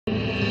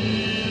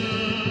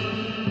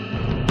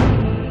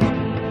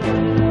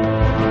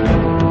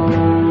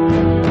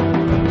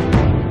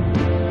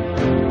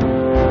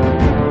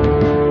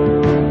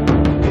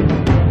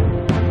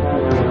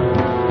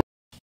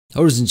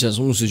Ladies and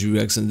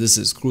gentlemen, this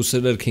is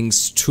Crusader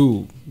Kings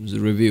 2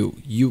 review.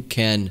 You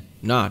can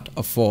not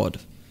afford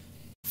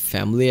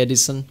Family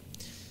Edition.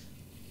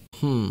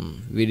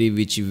 Very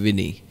witchy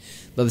Winnie.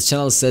 But the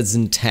channel says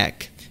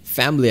ssethtzeentach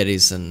Family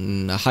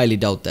Edition. I highly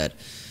doubt that.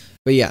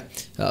 But yeah,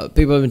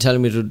 people have been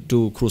telling me to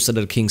do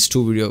Crusader Kings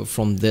 2 video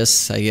from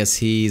this. I guess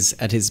he's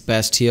at his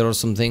best here or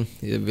something.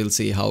 We'll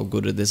see how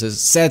good this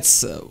is.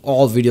 Seth's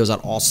all videos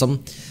are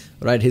awesome.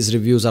 Right, his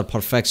reviews are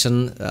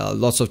perfection.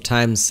 Lots of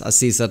times I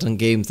see certain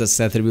games that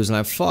Seth reviews and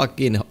I'm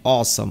fucking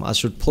awesome. I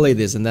should play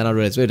this, and then I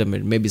realize, wait a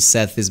minute, maybe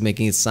Seth is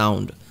making it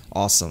sound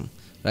awesome.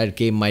 Right,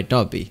 game might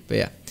not be, but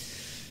yeah.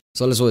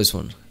 So let's do this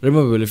one.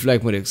 Remember, if you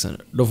like my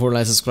reaction, don't forget to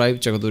like,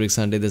 subscribe, check out the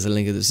reaction. There's a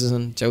link in the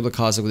description. Check out the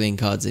cards with the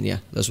cards, and yeah,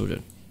 let's do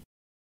it.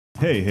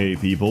 Hey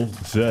people,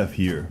 Seth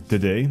here.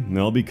 Today,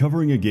 I'll be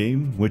covering a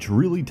game which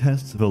really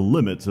tests the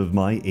limits of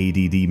my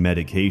ADD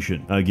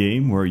medication. A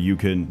game where you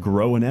can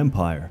grow an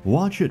empire,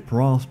 watch it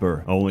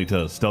prosper, only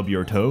to stub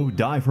your toe,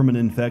 die from an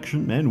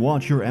infection, and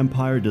watch your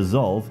empire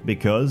dissolve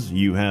because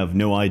you have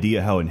no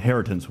idea how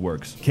inheritance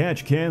works.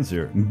 Catch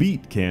cancer,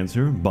 beat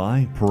cancer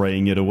by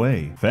praying it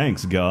away.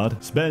 Thanks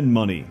God. Spend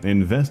money,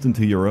 invest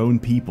into your own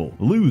people.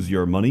 Lose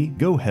your money,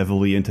 go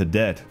heavily into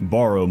debt.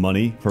 Borrow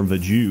money from the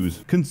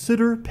Jews.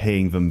 Consider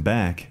paying them back.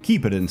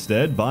 Keep it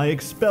instead by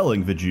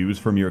expelling the Jews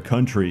from your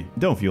country.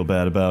 Don't feel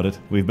bad about it.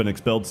 We've been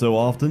expelled so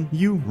often,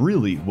 you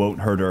really won't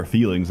hurt our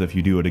feelings if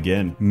you do it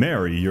again.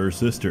 Marry your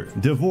sister.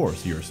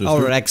 Divorce your sister.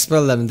 Or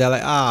expel them. They're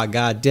like,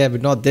 god damn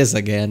it, not this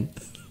again.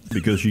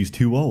 Because she's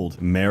too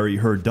old. Marry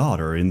her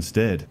daughter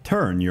instead.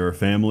 Turn your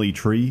family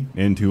tree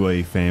into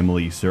a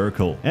family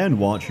circle and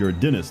watch your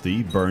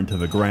dynasty burn to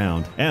the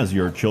ground as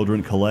your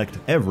children collect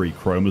every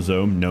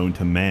chromosome known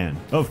to man.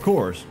 Of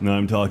course,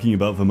 I'm talking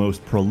about the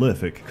most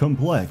prolific,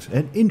 complex,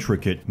 and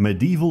intricate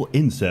medieval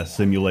incest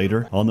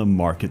simulator on the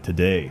market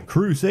today,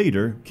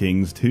 Crusader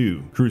Kings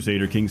 2.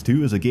 Crusader Kings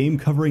 2 is a game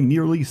covering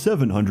nearly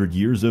 700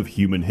 years of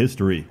human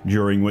history,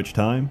 during which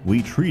time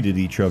we treated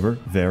each other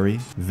very,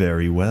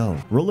 very well.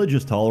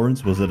 Religious tolerance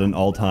was at an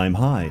all-time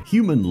high.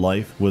 Human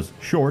life was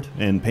short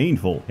and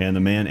painful, and the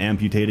man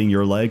amputating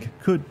your leg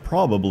could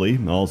probably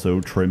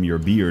also trim your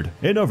beard.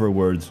 In other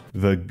words,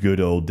 the good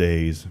old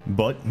days.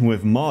 But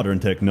with modern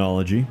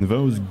technology,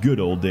 those good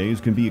old days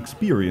can be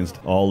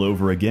experienced all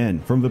over again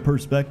from the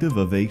perspective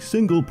of a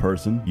single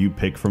person you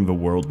pick from the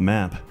world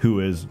map, who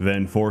is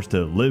then forced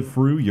to live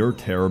through your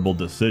terrible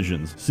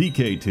decisions.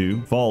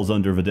 CK2 falls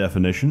under the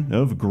definition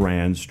of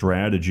grand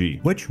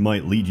strategy, which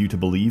might lead you to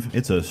believe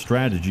it's a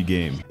strategy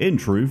game. In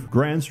truth,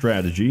 grand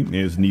strategy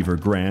is neither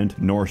grand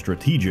nor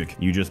strategic.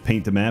 You just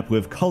paint the map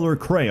with color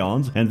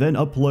crayons and then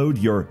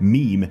upload your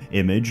meme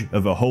image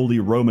of a Holy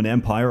Roman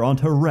Empire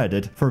onto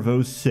Reddit for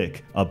those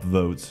sick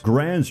upvotes.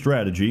 Grand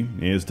strategy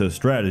is to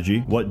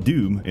strategy what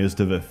Doom is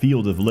to the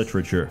field of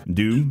literature.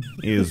 Doom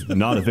is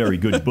not a very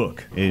good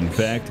book. In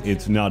fact,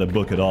 it's not a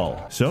book at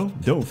all. So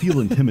don't feel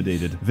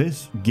intimidated.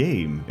 This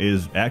game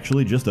is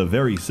actually just a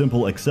very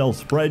simple Excel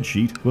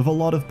spreadsheet with a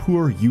lot of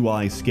poor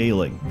UI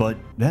scaling. But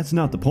that's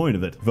not the point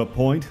of it. The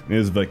point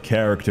is the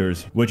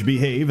characters, which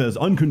behave as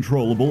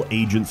uncontrollable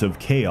agents of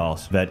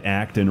chaos that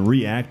act and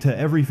react to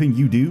everything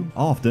you do,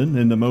 often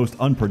in the most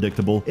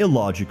unpredictable,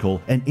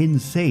 illogical, and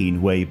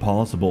insane way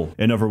possible.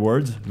 In other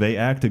words, they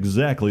act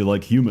exactly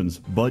like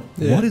humans. But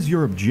what is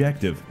your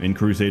objective in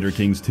Crusader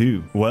Kings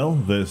 2? Well,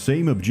 the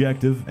same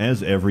objective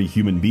as every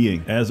human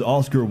being. As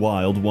Oscar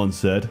Wilde once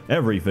said,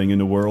 everything in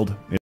the world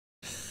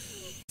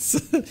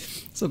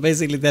So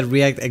basically they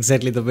react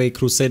exactly the way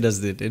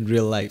Crusaders did in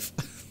real life.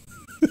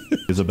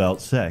 is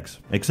about sex.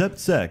 Except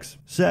sex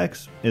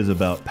is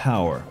about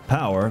power.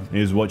 Power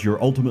is what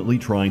you're ultimately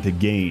trying to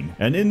gain.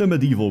 And in the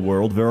medieval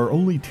world, there are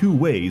only two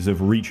ways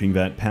of reaching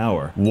that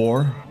power: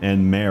 war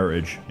and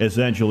marriage.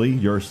 Essentially,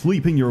 you're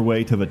sleeping your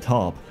way to the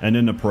top, and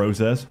in the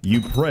process,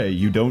 you pray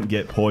you don't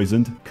get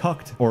poisoned,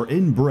 cucked, or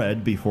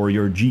inbred before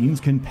your genes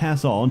can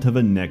pass on to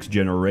the next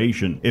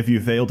generation. If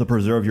you fail to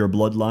preserve your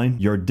bloodline,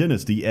 your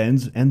dynasty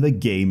ends and the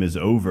game is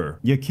over.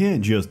 You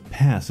can't just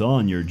pass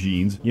on your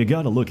genes, you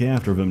gotta look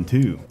after them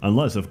too.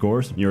 Unless, of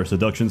course, your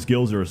seduction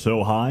skills are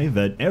so high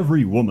that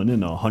every woman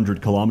in a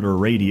 100-kilometer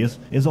radius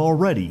is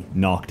already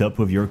knocked up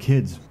with your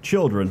kids.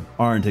 Children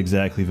aren't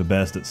exactly the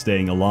best at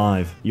staying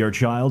alive. Your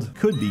child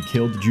could be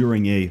killed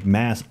during a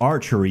mass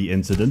archery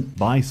incident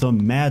by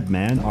some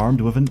madman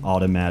armed with an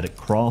automatic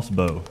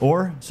crossbow,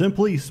 or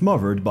simply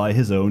smothered by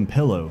his own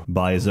pillow,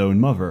 by his own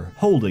mother,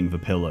 holding the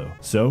pillow.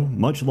 So,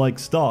 much like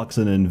stocks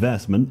and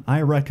investment,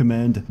 I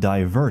recommend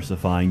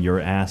diversifying your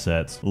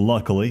assets.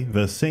 Luckily,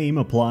 the same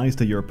applies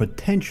to your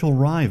potential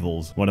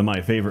rivals. One of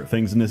my favorite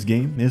things in this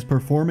game is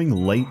performing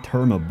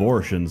late-term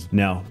abortions.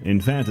 Now,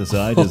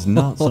 infanticide is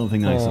not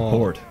something I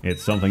support.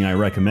 It's something I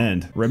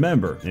recommend.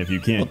 Remember, if you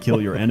can't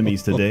kill your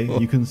enemies today,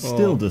 you can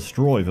still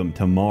destroy them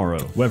tomorrow.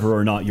 Whether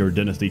or not your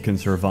dynasty can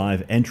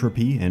survive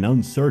entropy and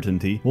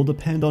uncertainty will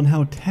depend on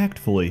how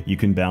tactfully you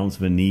can balance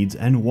the needs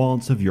and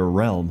wants of your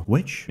realm,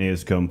 which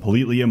is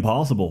completely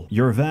impossible.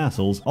 Your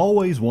vassals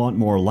always want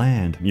more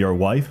land, your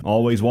wife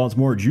always wants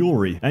more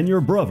jewelry, and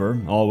your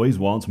brother always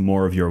wants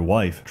more of your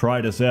wife. Try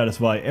to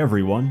satisfy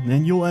everyone,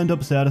 and you'll end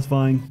up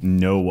satisfying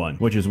no one,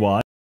 which is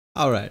why.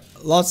 Alright,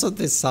 lots of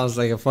this sounds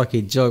like a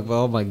fucking joke,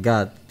 but oh my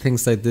god,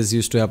 things like this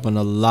used to happen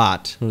a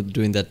lot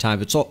during that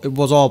time. It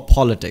was all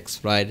politics,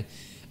 right?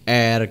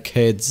 Heir,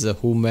 kids,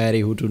 who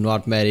marry, who do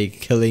not marry,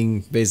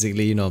 killing,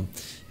 basically, you know,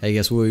 I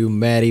guess who you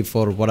marry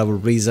for whatever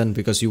reason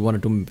because you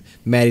wanted to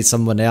marry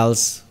someone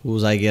else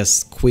who's, I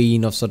guess,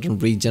 queen of certain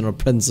region or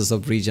princess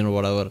of region or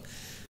whatever.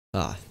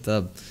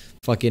 The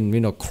fucking, you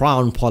know,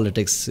 crown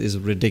politics is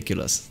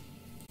ridiculous.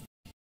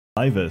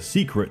 The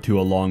secret to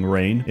a long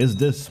reign is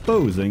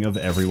disposing of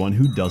everyone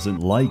who doesn't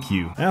like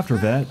you. After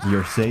that,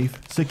 you're safe,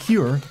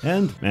 secure,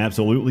 and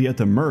absolutely at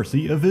the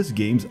mercy of this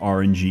game's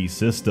RNG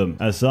system.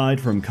 Aside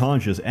from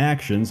conscious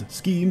actions,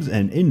 schemes,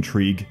 and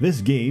intrigue,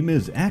 this game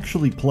is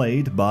actually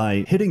played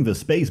by hitting the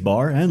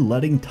spacebar and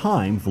letting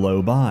time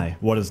flow by.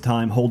 What does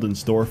time hold in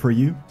store for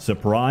you?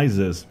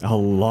 Surprises. A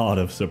lot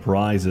of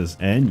surprises.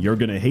 And you're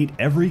gonna hate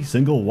every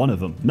single one of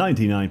them.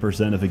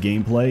 99% of the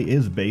gameplay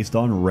is based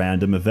on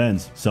random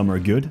events. Some are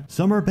good,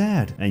 some are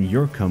bad, and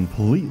you're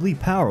completely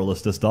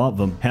powerless to stop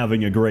them.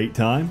 Having a great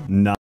time?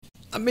 Not.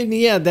 I mean,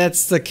 yeah,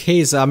 that's the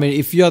case. I mean,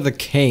 if you're the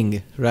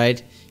king,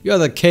 right? You're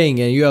the king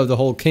and you have the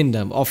whole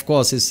kingdom. Of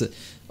course, it's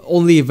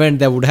only event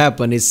that would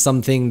happen is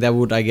something that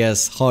would, I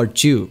guess,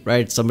 hurt you,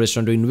 right? Somebody's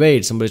trying to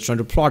invade, somebody's trying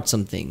to plot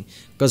something.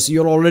 Because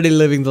you're already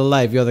living the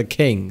life, you're the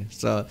king.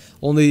 So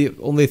only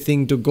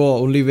way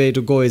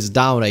to go is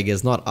down, I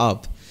guess, not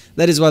up.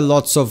 That is why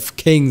lots of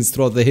kings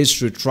throughout the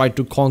history try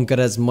to conquer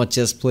as much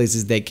as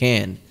places they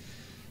can.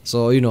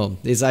 So, you know,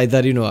 it's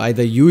either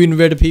you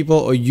invade people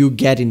or you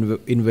get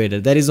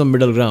invaded. There is no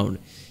middle ground.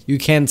 You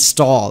can't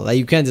stall. Like,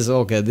 you can't just,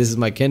 okay, this is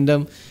my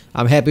kingdom.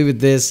 I'm happy with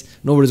this.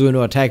 Nobody's going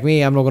to attack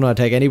me. I'm not going to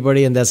attack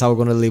anybody. And that's how I'm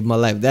going to live my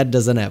life. That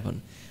doesn't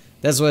happen.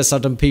 That's why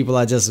certain people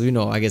are just, you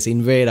know, I guess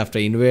invade after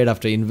invade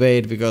after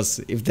invade. Because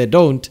if they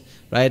don't,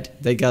 right,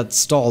 they got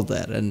stalled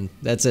there. And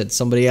that's it.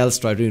 Somebody else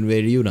tried to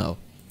invade you now.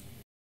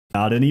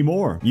 Not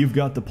anymore. You've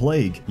got the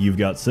plague, you've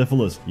got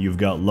syphilis, you've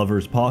got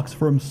lover's pox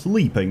from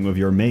sleeping with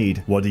your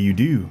maid. What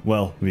do?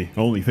 Well, the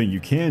only thing you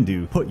can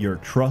do, put your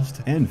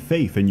trust and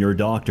faith in your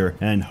doctor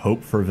and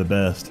hope for the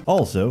best.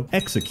 Also,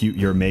 execute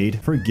your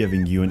maid for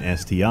giving you an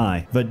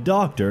STI. The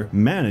doctor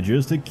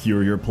manages to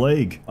cure your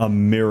plague. A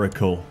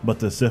miracle. But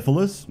the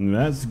syphilis?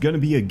 That's gonna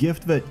be a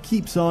gift that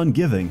keeps on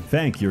giving.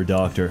 Thank your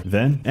doctor.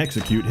 Then,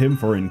 execute him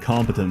for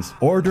incompetence.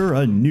 Order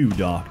a new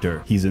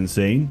doctor. He's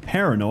insane,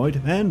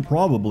 paranoid, and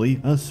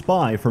probably a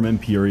spy from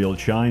Imperial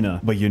China.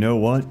 But you know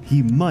what?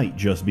 He might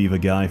just be the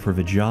guy for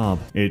the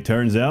job. It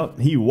turns out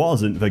he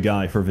wasn't the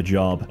guy for the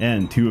job,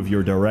 and 2 of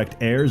your direct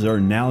heirs are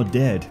now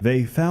dead.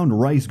 They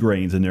found rice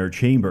grains in their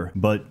chamber,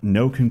 but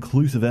no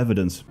conclusive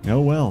evidence.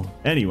 Oh well.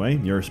 Anyway,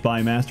 your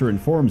spy master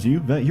informs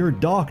you that your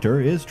doctor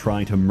is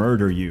trying to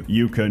murder you.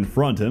 You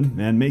confront him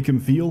and make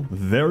him feel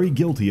very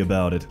guilty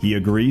about it. He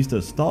agrees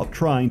to stop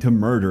trying to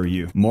murder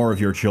you. More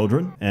of your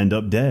children end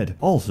up dead.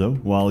 Also,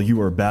 while you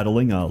are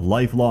battling a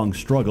lifelong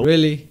struggle.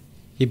 Really?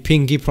 He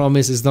pinky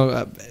promises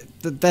no.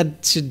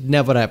 That shit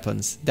never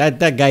happens. That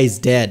guy is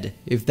dead.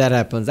 If that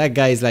happens, that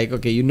guy is like,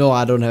 okay, you know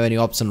I don't have any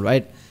option,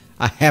 right?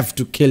 I have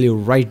to kill you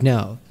right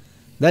now.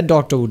 That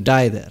doctor would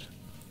die there.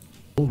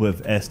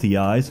 With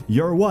STIs,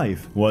 your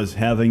wife was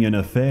having an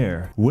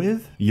affair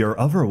with your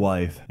other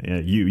wife.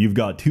 You've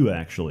got 2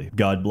 actually.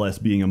 God bless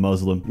being a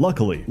Muslim.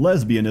 Luckily,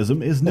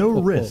 lesbianism is no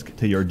risk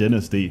to your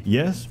dynasty.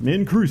 Yes,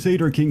 in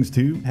Crusader Kings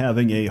 2,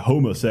 having a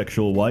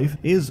homosexual wife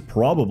is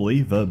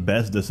probably the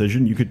best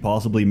decision you could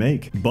possibly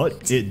make.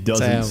 But it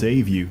doesn't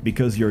save you,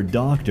 because your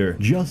doctor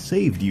just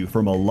saved you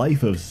from a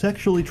life of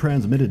sexually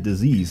transmitted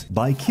disease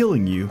by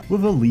killing you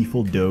with a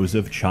lethal dose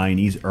of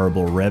Chinese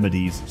herbal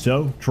remedies.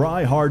 So,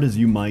 try hard as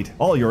you might,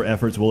 all your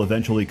efforts will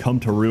eventually come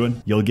to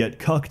ruin. You'll get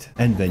cucked,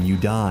 and then you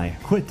die.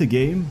 Quit the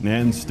game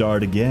and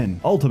start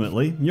again.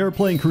 Ultimately, you're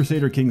playing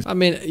Crusader Kings. I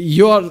mean,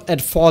 you're at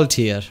fault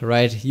here,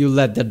 right? You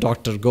let the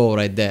doctor go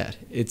right there.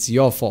 It's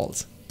your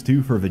fault.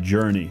 For the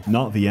journey,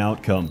 not the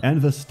outcome,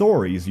 and the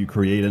stories you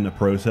create in the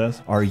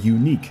process are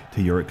unique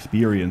to your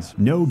experience.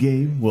 No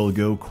game will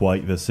go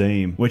quite the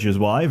same, which is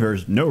why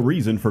there's no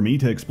reason for me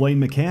to explain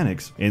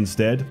mechanics.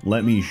 Instead,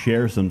 let me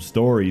share some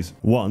stories.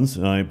 Once,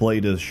 I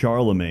played as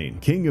Charlemagne,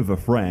 king of the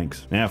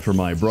Franks. After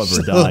my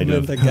brother died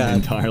of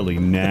entirely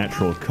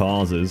natural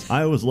causes,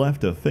 I was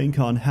left to think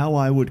on how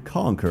I would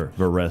conquer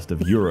the rest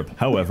of Europe.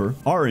 However,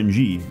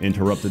 RNG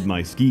interrupted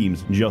my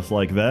schemes. Just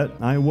like that,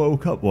 I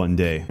woke up one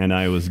day, and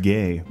I was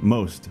gay.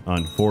 Most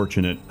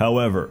unfortunate.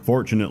 However,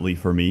 fortunately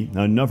for me,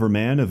 another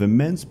man of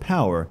immense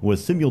power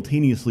was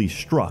simultaneously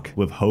struck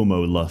with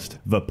homo lust,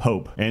 the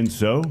Pope, and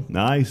so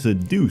I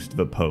seduced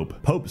the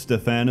Pope. Pope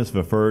Stephanus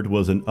III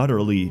was an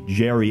utterly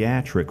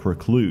geriatric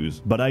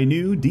recluse, but I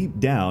knew deep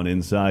down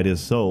inside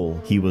his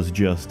soul he was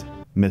just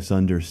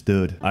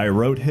misunderstood. I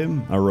wrote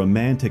him a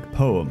romantic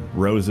poem,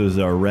 Roses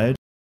Are Red.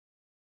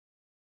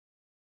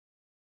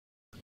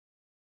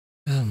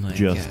 Oh my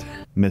just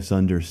God.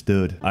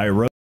 Misunderstood. I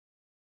wrote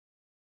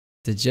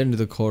The journey to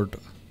the court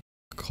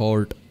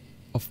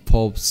of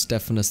Pope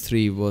Stephanus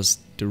III was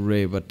to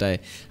Ray, but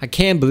I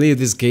can't believe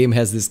this game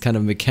has this kind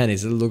of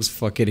mechanics. It looks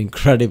fucking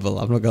incredible,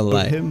 I'm not gonna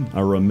lie. Him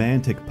a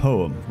romantic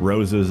poem.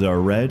 Roses are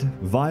red,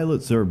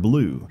 violets are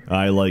blue.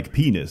 I like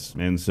penis,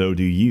 and so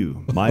do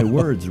you. My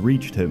words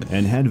reached him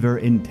and had their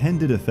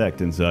intended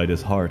effect inside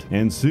his heart,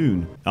 and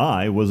soon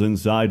I was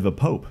inside the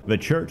Pope. The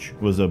church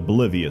was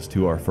oblivious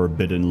to our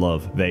forbidden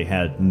love. They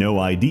had no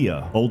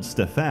idea old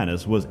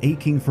Stephanus was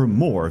aching for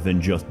more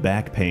than just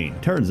back pain.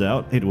 Turns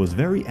out it was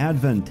very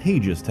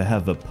advantageous to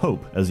have the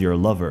Pope as your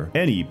lover.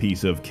 Any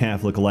piece of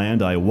Catholic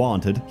land I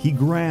wanted, he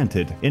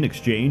granted. In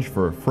exchange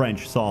for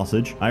French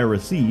sausage, I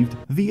received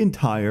the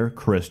entire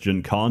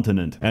Christian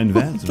continent. And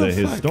that's the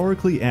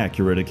historically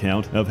accurate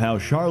account of how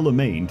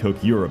Charlemagne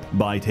took Europe,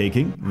 by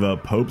taking the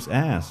Pope's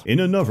ass. In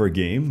another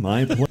game,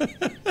 I played...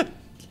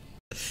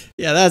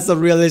 Yeah, that's the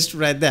realist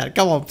right there.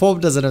 Come on,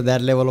 Pope doesn't have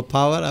that level of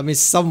power. I mean,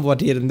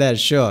 somewhat here and there,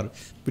 sure.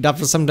 But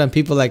after some time,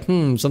 people are like,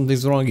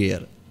 something's wrong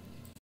here.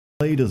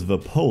 As the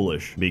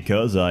Polish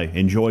because I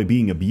enjoy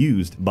being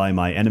abused by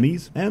my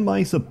enemies and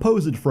my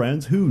supposed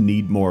friends who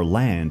need more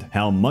land.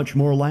 How much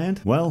more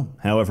land? Well,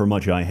 however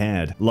much I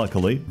had.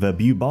 Luckily, the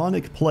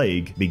bubonic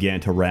plague began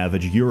to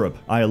ravage Europe.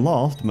 I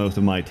lost most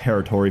of my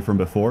territory from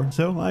before,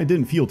 so I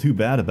didn't feel too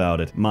bad about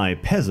it. My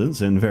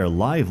peasants and their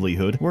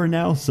livelihood were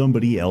now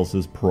somebody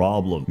else's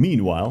problem.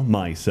 Meanwhile,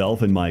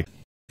 myself and my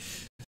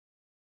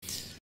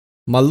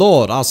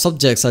lord, our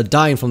subjects are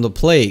dying from the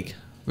plague.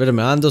 Wait a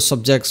minute, aren't those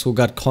subjects who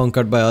got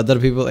conquered by other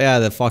people? Yeah,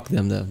 they fuck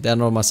them. They're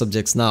not my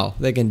subjects now.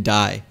 They can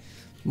die.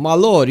 My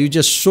lord, you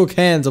just shook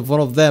hands of one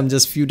of them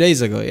just a few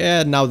days ago.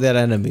 Yeah, now they're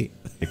enemy.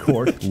 The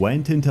court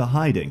went into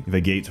hiding.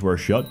 The gates were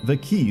shut, the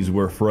keys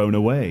were thrown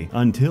away,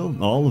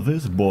 until all of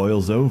this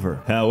boils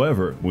over.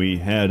 However, we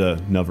had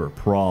another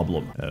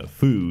problem.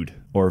 Food.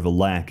 Or the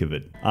lack of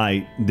it.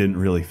 I didn't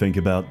really think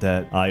about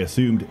that. I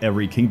assumed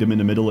every kingdom in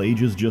the Middle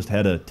Ages just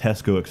had a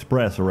Tesco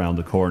Express around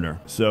the corner.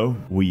 So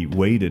we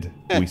waited,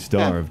 we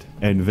starved,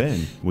 and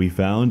then we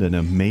found an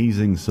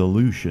amazing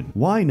solution.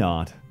 Why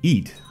not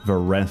eat the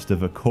rest of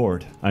the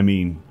court? I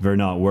mean, they're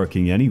not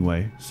working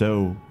anyway,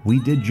 so we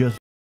did just...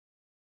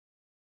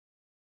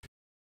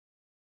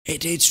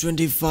 At age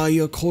 25,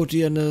 your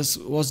courtliness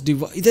was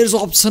divided. There's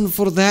option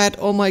for that?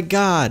 Oh my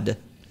god.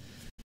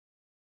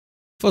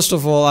 First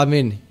of all, I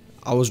mean,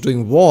 I was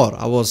doing war.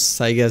 I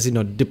was, I guess,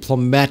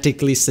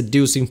 diplomatically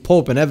seducing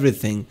Pope and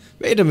everything.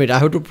 Wait a minute, I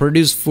have to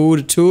produce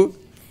food too?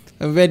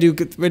 And where do you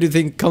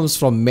think it comes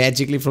from?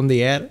 Magically from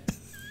the air?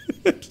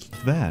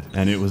 that,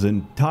 and it was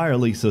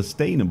entirely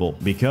sustainable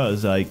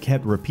because I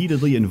kept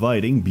repeatedly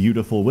inviting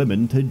beautiful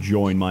women to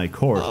join my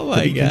court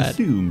to be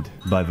consumed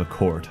by the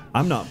court.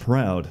 I'm not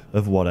proud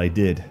of what I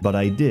did, but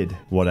I did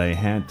what I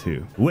had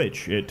to,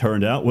 which it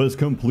turned out was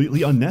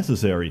completely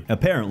unnecessary.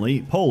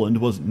 Apparently, Poland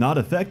was not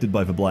affected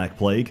by the Black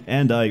Plague,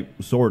 and I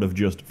sort of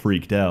just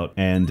freaked out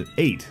and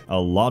ate a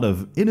lot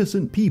of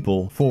innocent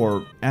people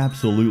for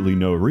absolutely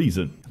no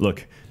reason.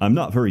 Look, I'm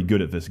not very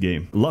good at this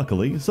game.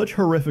 Luckily, such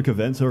horrific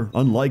events are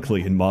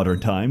unlikely in modern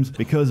times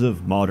because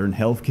of modern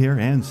healthcare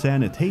and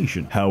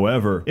sanitation.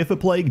 However, if a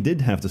plague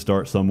did have to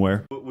start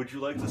somewhere, would you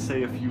like to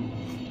say a few,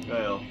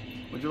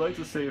 would you like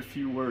to say a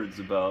few words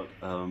about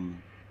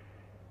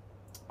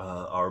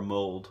our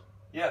mold?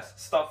 Yes,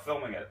 stop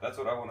filming it. That's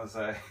what I want to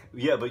say.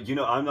 Yeah, but you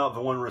know, I'm not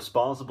the one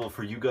responsible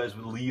for you guys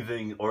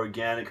leaving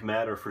organic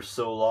matter for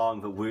so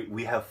long that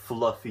we have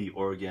fluffy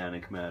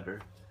organic matter.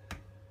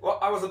 Well,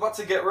 I was about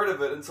to get rid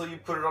of it until you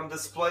put it on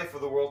display for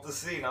the world to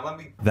see. Now let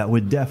me... That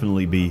would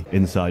definitely be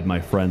inside my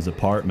friend's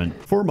apartment.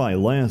 For my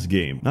last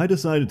game, I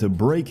decided to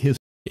break his...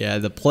 Yeah,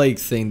 the plague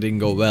thing didn't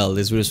go well.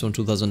 This was from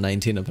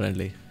 2019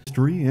 apparently.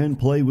 And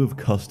play with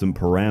custom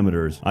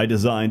parameters. I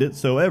designed it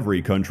so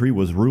every country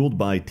was ruled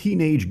by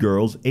teenage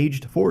girls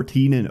aged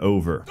 14 and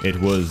over.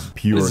 It was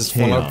pure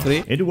chaos.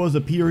 It was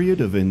a period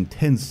of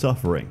intense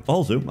suffering.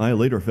 Also, I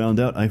later found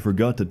out I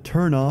forgot to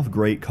turn off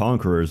Great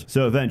Conquerors,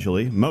 so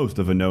eventually most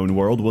of the known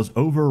world was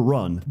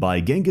overrun by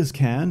Genghis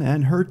Khan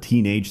and her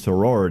teenage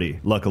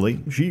sorority.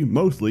 Luckily, she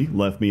mostly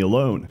left me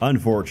alone.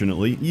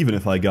 Unfortunately, even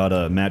if I got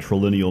a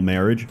matrilineal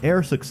marriage,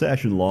 heir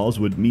succession laws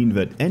would mean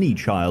that any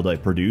child I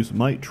produce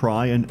might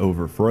try and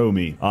overthrow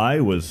me. I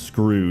was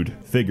screwed,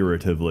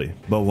 figuratively.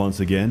 But once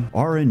again,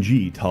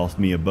 RNG tossed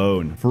me a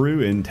bone.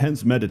 Through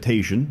intense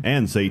meditation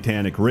and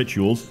satanic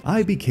rituals,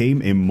 I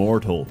became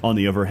immortal. On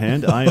the other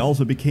hand, I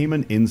also became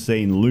an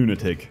insane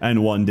lunatic.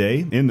 And one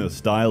day, in the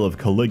style of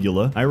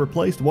Caligula, I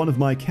replaced one of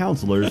my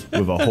counselors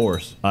with a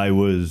horse. I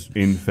was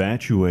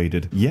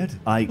infatuated, yet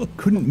I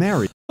couldn't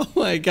marry. Oh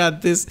my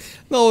god, this...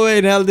 No way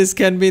in hell this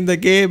can be in the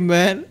game,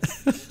 man.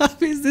 How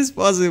is this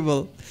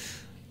possible?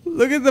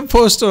 Look at the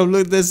poster.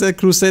 Look, there's a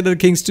Crusader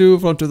Kings 2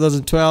 from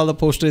 2012. The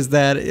poster is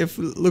there. It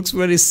looks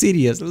very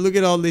serious. Look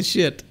at all this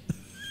shit.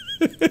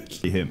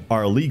 him.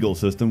 Our legal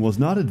system was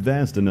not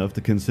advanced enough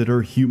to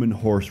consider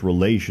human-horse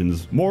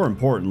relations. More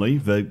importantly,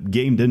 the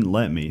game didn't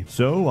let me,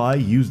 so I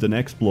used an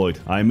exploit.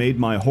 I made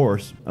my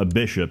horse a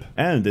bishop,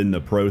 and in the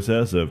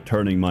process of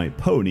turning my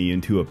pony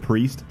into a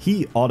priest,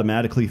 he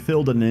automatically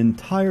filled an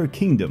entire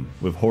kingdom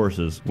with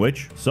horses,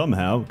 which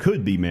somehow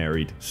could be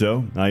married.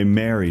 So I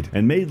married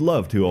and made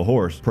love to a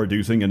horse,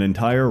 producing an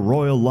entire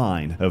royal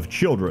line of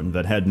children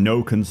that had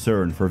no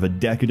concern for the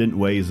decadent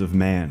ways of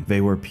man.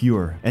 They were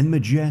pure and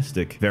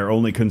majestic. Their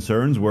only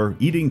concerns were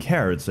eating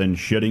carrots and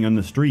shitting on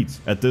the streets.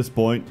 At this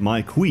point,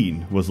 my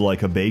queen was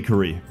like a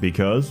bakery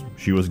because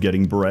she was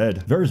getting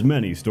bread. There's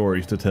many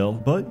stories to tell,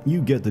 but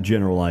you get the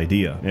general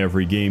idea.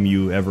 Every game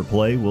you ever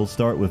play will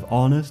start with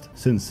honest,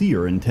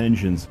 sincere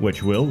intentions,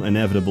 which will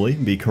inevitably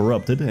be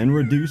corrupted and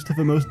reduced to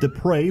the most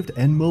depraved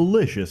and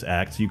malicious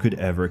acts you could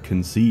ever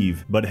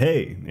conceive. But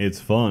hey, it's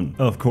fun.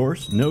 Of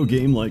course, no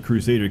game like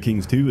Crusader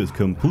Kings 2 is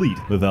complete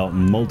without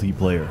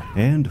multiplayer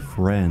and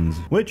friends,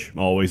 which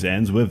always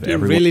ends with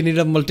everyone. You really need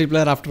a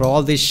multiplayer after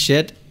all this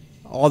shit?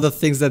 All the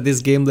things that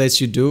this game lets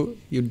you do?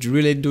 You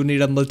really do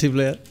need a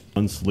multiplayer?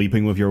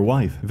 Sleeping with your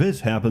wife.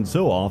 This happens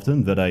so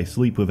often that I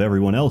sleep with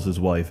everyone else's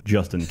wife,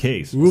 just in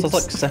case. Oops. Sounds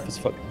like Seth is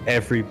fucking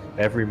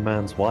every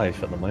man's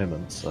wife at the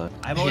moment, so...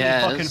 I'm only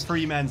fucking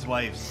 3 men's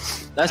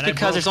wives. That's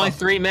because there's only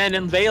 3 men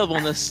available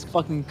in this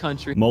fucking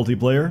country.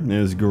 Multiplayer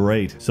is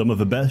great. Some of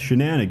the best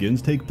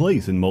shenanigans take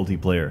place in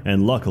multiplayer,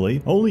 and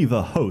luckily, only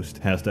the host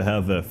has to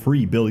have the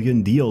 3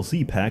 billion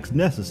DLC packs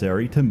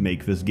necessary to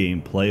make this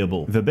game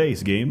playable. The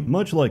base game,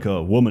 much like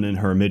a woman in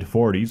her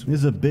mid-40s,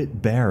 is a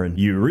bit barren.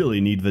 You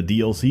really need the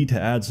DLC to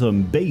add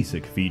some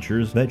basic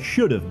features that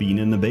should have been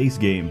in the base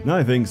game.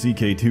 I think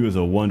CK2 is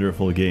a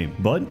wonderful game,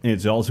 but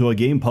it's also a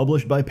game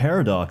published by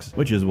Paradox,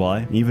 which is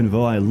why, even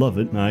though I love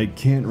it, I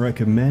can't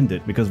recommend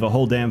it, because the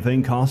whole damn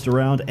thing costs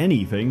around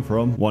anything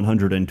from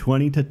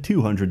 $120 to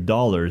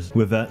 $200.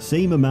 With that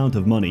same amount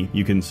of money,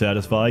 you can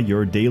satisfy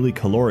your daily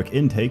caloric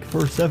intake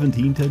for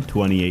 17 to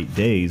 28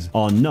 days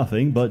on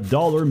nothing but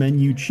dollar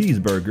menu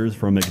cheeseburgers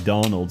from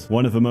McDonald's,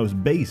 one of the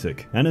most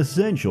basic and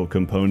essential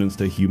components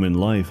to human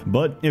life.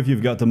 But if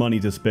you've got the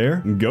money to spare,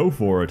 go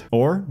for it.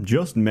 Or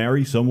just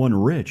marry someone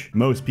rich.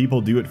 Most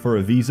people do it for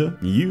a visa.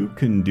 You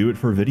can do it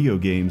for video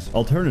games.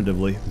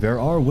 Alternatively, there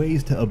are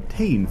ways to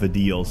obtain the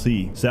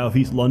DLC.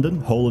 Southeast London,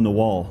 hole in the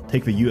wall.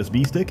 Take the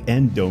USB stick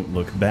and don't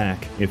look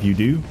back. If you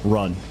do,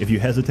 run. If you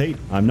hesitate,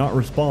 I'm not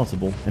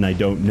responsible and I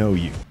don't know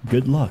you.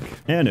 Good luck.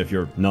 And if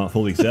you're not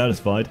fully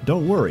satisfied,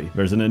 don't worry.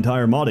 There's an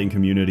entire modding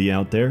community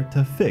out there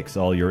to fix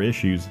all your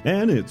issues.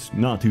 And it's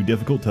not too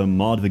difficult to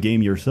mod the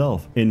game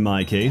yourself. In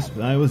my case,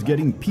 I was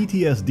getting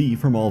PTSD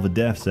from all the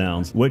death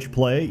sounds, which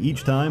play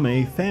each time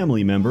a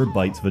family member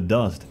bites the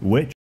dust,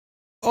 which...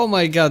 Oh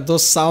my god,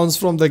 those sounds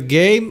from the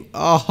game?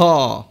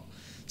 Oh,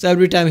 so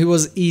every time he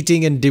was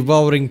eating and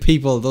devouring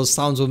people, those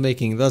sounds were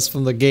making. That's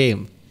from the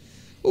game.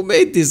 Who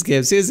made this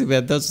game? Seriously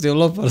man, those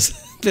developers.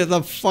 They're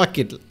the fuck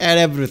it, add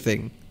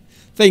everything.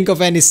 Think of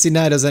any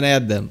scenarios and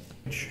add them.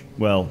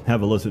 Well,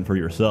 have a listen for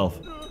yourself.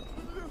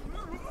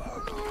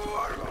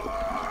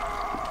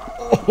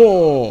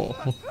 Oh.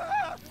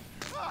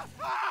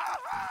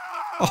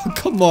 Oh,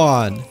 come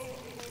on.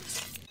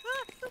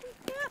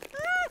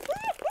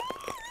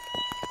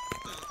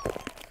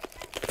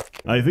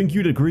 I think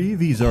you'd agree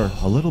these are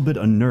a little bit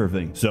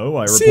unnerving. So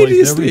I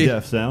replaced every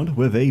death sound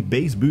with a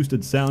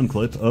bass-boosted sound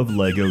clip of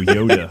Lego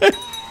Yoda.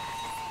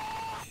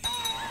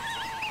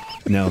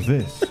 Now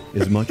this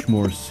is much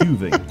more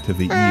soothing to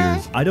the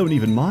ears. I don't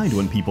even mind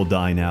when people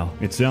die now.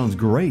 It sounds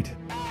great.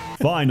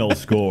 Final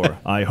score.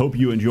 I hope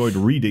you enjoyed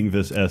reading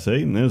this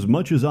essay as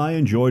much as I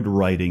enjoyed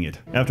writing it.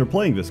 After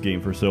playing this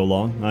game for so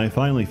long, I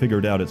finally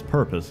figured out its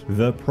purpose.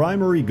 The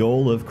primary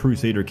goal of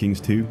Crusader Kings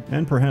 2,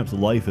 and perhaps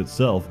life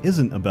itself,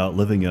 isn't about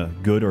living a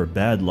good or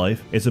bad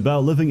life. It's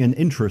about living an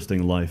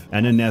interesting life,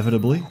 and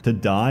inevitably, to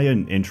die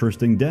an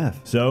interesting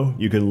death. So,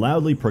 you can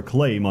loudly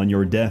proclaim on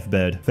your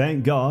deathbed,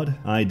 "Thank God,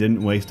 I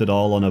didn't waste it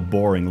all on a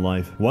boring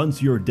life." Once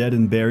you're dead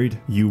and buried,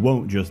 you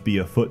won't just be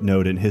a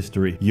footnote in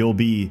history. You'll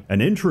be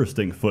an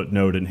interesting footnote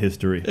in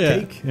history. Yeah.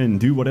 Take and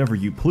do whatever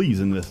you please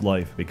in this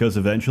life, because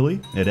eventually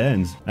it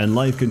ends, and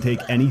life can take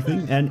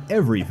anything and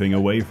everything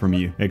away from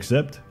you,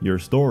 except your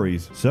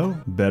stories. So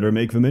better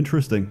make them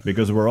interesting,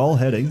 because we're all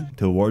heading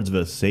towards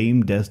the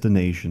same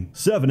destination.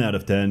 7 out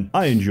of 10.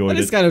 I enjoyed it.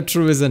 It's kind of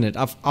true, isn't it?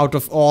 Out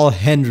of all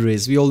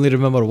Henrys, we only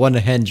remember one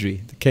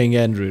Henry, the King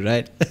Henry,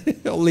 right?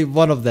 Only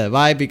one of them.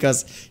 Why?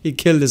 Because he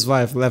killed his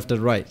wife left and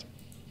right.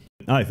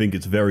 I think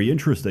it's very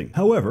interesting.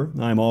 However,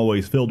 I'm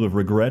always filled with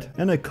regret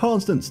and a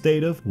constant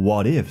state of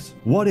what ifs.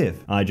 What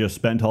if I just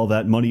spent all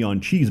that money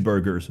on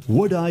cheeseburgers?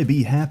 Would I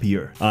be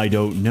happier? I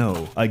don't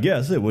know. I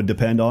guess it would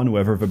depend on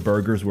whether the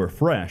burgers were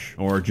fresh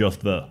or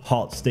just the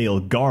hot, stale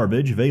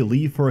garbage they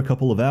leave for a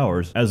couple of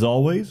hours. As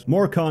always,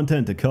 more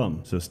content to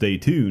come, so stay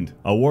tuned.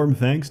 A warm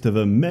thanks to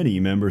the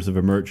many members of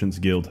the Merchants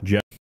Guild.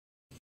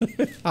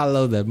 I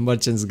love that,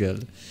 Merchants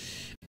Guild.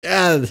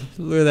 Yeah,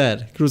 look at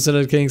that.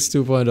 Crusader Kings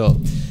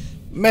 2.0.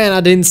 man,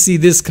 I didn't see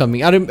this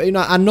coming. I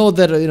know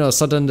that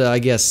certain I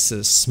guess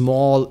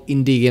small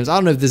indie games. I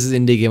don't know if this is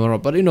indie game or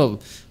not, but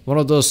one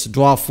of those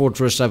Dwarf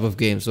Fortress type of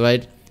games,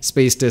 right?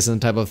 Space Station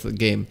type of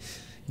game.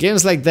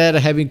 Games like that are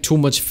having too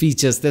much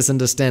features. That's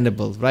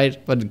understandable,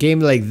 right? But a game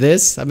like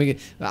this, I mean,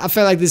 I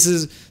feel like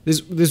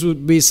this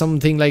would be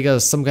something like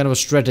some kind of a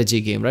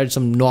strategy game, right?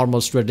 Some normal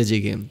strategy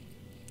game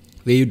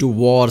where you do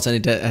wars and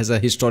it has a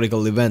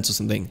historical events or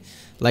something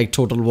like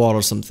Total War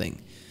or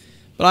something.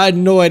 But I had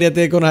no idea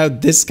they're gonna have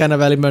this kind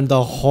of element,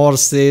 the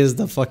horses,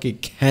 the fucking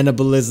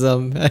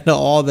cannibalism, and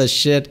all the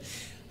shit.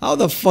 How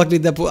the fuck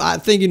did they put? I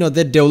think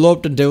they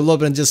developed and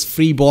just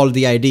freeballed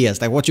the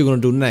ideas. Like, what you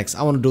gonna do next?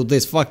 I wanna do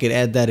this. Fuck it,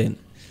 add that in.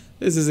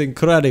 This is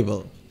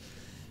incredible.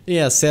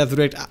 Yeah, Seth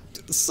react.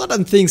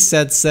 Certain things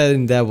Seth said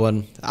in that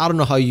one. I don't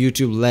know how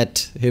YouTube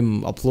let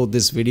him upload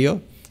this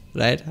video,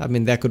 right? I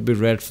mean, that could be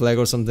red flag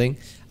or something.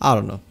 I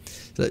don't know.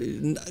 So,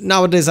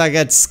 nowadays I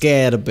get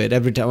scared a bit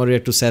every time I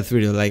react to Seth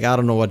video. Like, I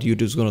don't know what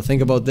YouTube's gonna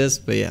think about this,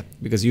 but yeah,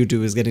 because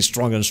YouTube is getting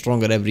stronger and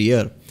stronger every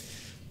year.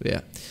 But yeah.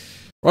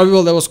 Right,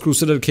 well, that was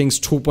Crusader Kings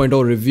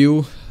 2.0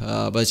 review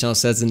by the channel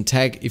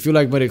ssethtzeentach. If you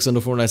like my reaction,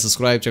 don't forget to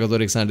subscribe. Check out the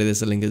reaction.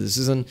 There's a link in the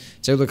description.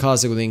 Check out the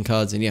cards, check out the ink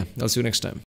cards, and yeah, I'll see you next time.